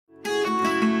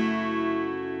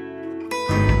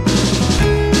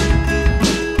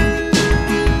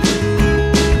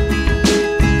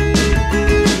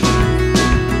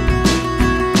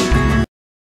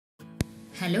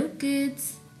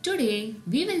Today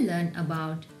we will learn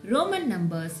about Roman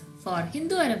numbers for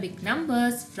Hindu-Arabic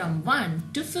numbers from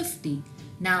 1 to 50.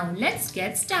 Now let's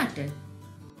get started.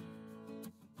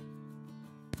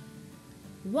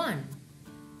 1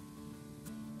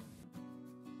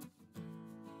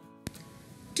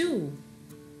 2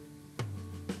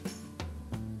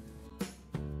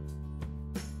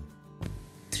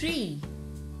 3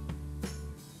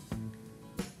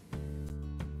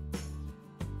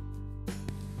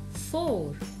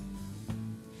 4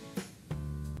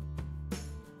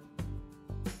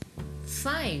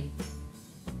 5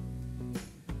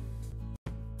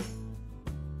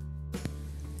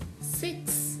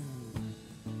 6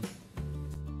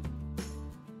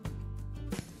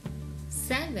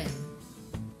 7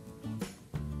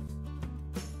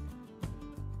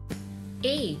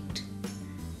 8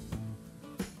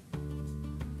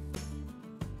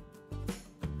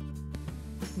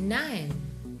 9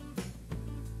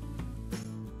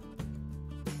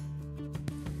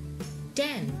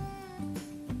 10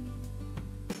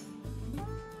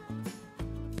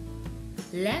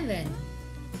 11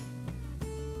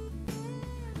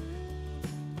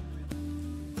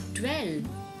 12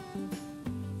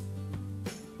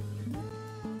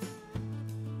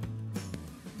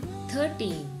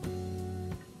 13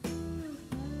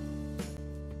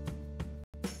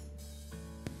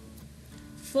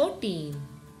 14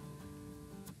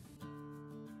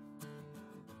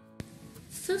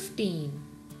 15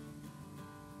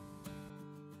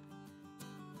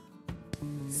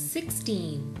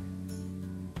 16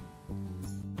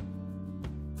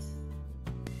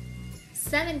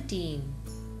 17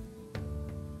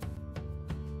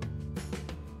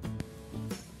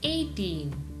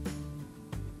 18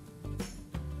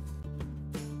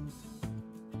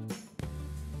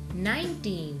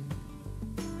 19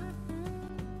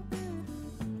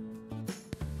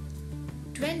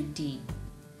 20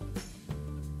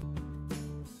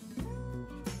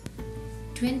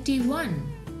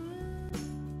 21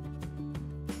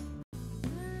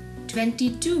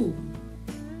 22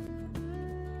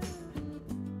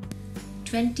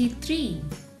 23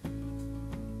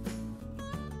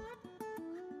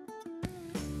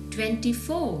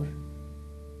 24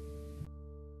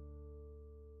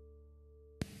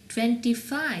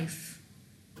 25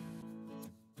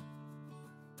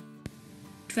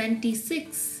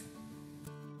 26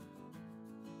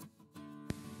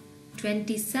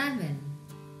 27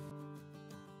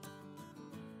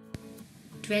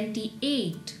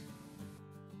 28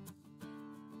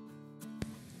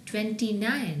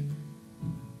 29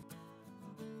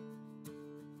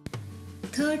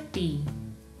 30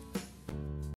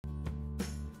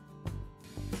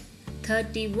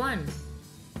 31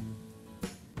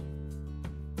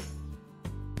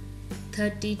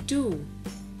 32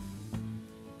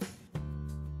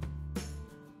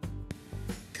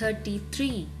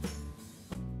 33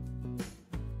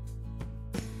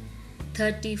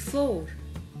 34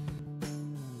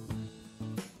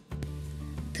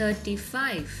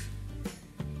 35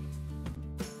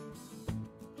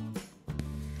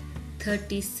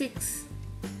 36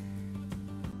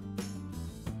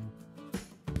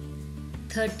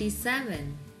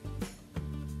 37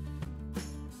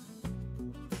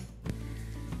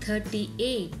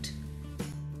 38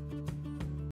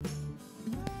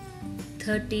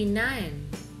 39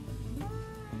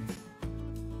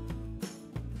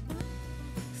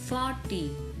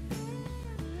 40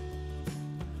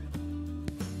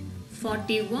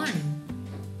 41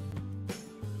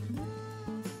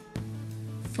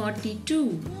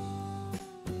 42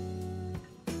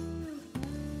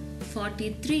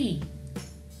 43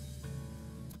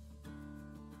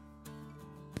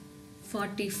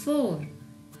 44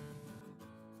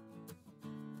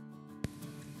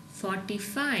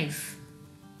 45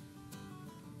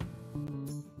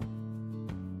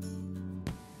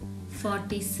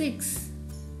 46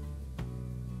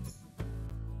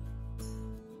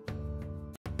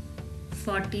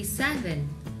 47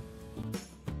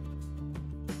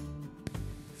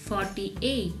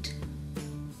 48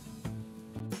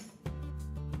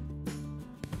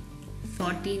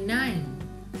 49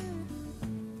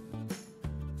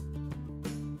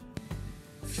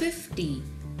 50.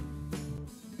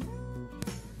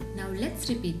 Now let's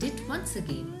repeat it once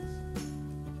again.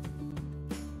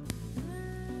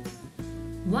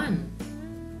 1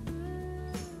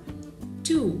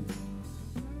 2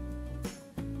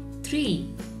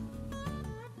 3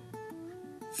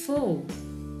 4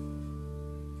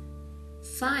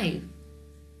 5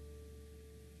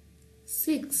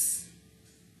 6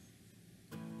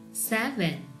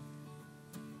 7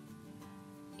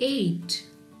 8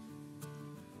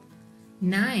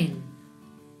 9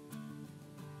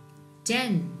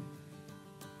 10,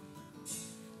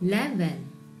 11,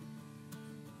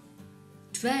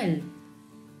 12,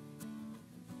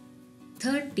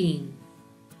 13,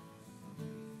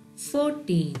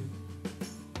 14,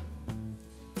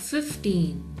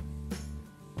 15,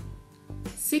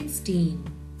 16,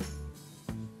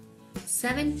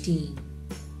 17,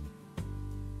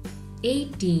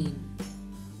 18,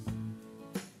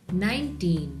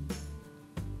 19,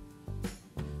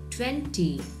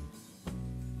 20,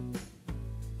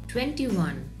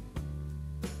 21,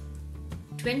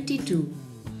 22,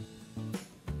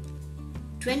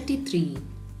 23,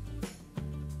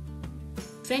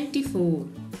 24,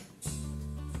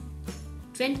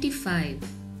 25,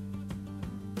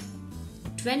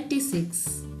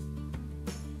 26,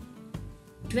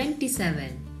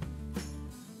 27,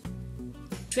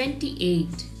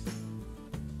 28,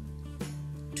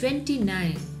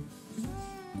 29,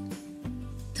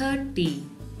 30,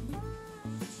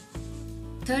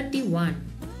 31,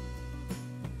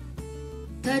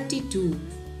 32,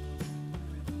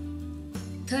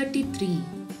 33,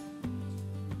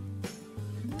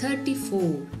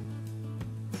 34,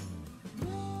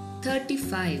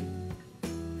 35,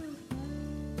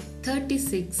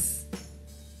 36,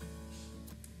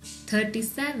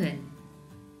 37,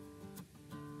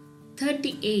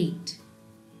 38,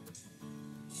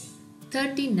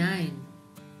 39,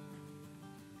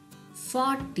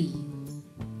 40,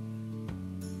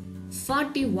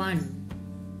 41,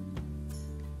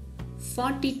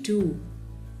 42,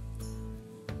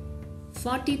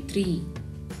 43,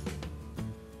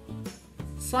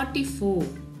 44,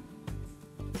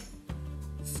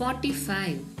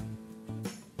 45,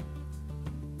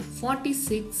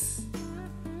 46,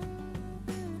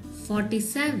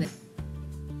 47,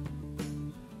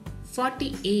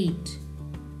 48,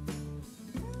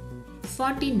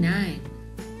 49,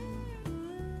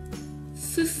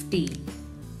 50.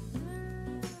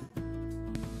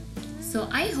 So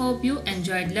I hope you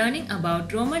enjoyed learning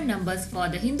about Roman numbers for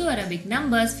the Hindu-Arabic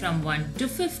numbers from 1 to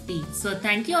 50. So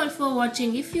thank you all for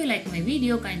watching. If you like my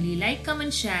video, kindly like,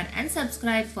 comment, share and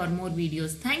subscribe for more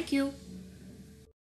videos. Thank you.